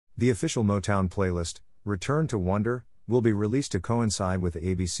The official Motown playlist, Return to Wonder, will be released to coincide with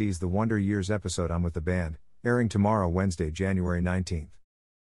ABC's The Wonder Years episode I'm With the Band, airing tomorrow, Wednesday, January 19th.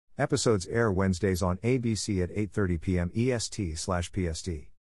 Episodes air Wednesdays on ABC at 8:30 p.m. EST/PST.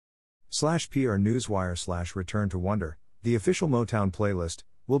 /PR Newswire /Return to Wonder, the official Motown playlist,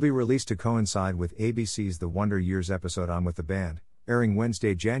 will be released to coincide with ABC's The Wonder Years episode I'm With the Band, airing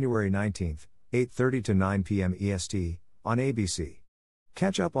Wednesday, January 19th, 8:30 to 9 p.m. EST, on ABC.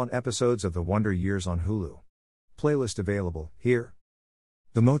 Catch up on episodes of The Wonder Years on Hulu. Playlist available here.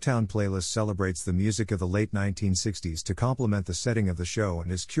 The Motown playlist celebrates the music of the late 1960s to complement the setting of the show and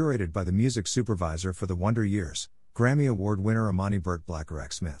is curated by the music supervisor for The Wonder Years, Grammy Award winner Amani Burt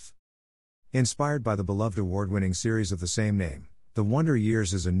Blackerack-Smith. Inspired by the beloved award-winning series of the same name, The Wonder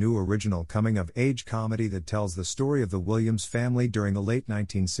Years is a new original coming-of-age comedy that tells the story of the Williams family during the late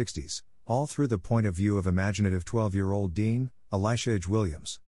 1960s, all through the point of view of imaginative 12-year-old Dean, Elisha H.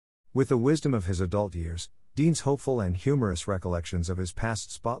 Williams. With the wisdom of his adult years, Dean's hopeful and humorous recollections of his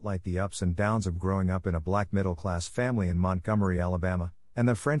past spotlight the ups and downs of growing up in a black middle-class family in Montgomery, Alabama, and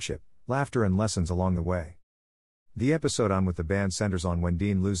the friendship, laughter and lessons along the way. The episode I'm With the Band centers on when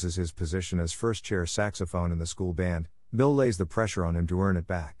Dean loses his position as first-chair saxophone in the school band. Bill lays the pressure on him to earn it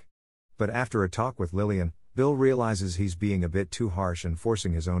back. But after a talk with Lillian, Bill realizes he's being a bit too harsh and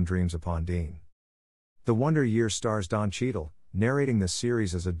forcing his own dreams upon Dean. The Wonder Years stars Don Cheadle, narrating the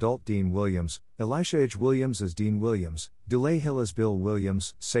series as adult Dean Williams, Elisha H. Williams as Dean Williams, Dulé Hill as Bill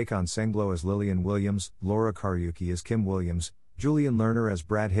Williams, Sakon Senglo as Lillian Williams, Laura Kariuki as Kim Williams, Julian Lerner as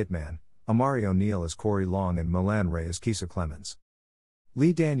Brad Hitman, Amari O'Neil as Corey Long and Milan Ray as Kisa Clemens.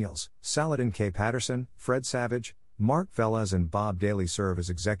 Lee Daniels, Saladin K. Patterson, Fred Savage, Mark Velez and Bob Daly serve as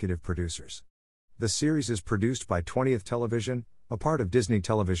executive producers. The series is produced by 20th Television, a part of Disney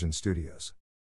Television Studios.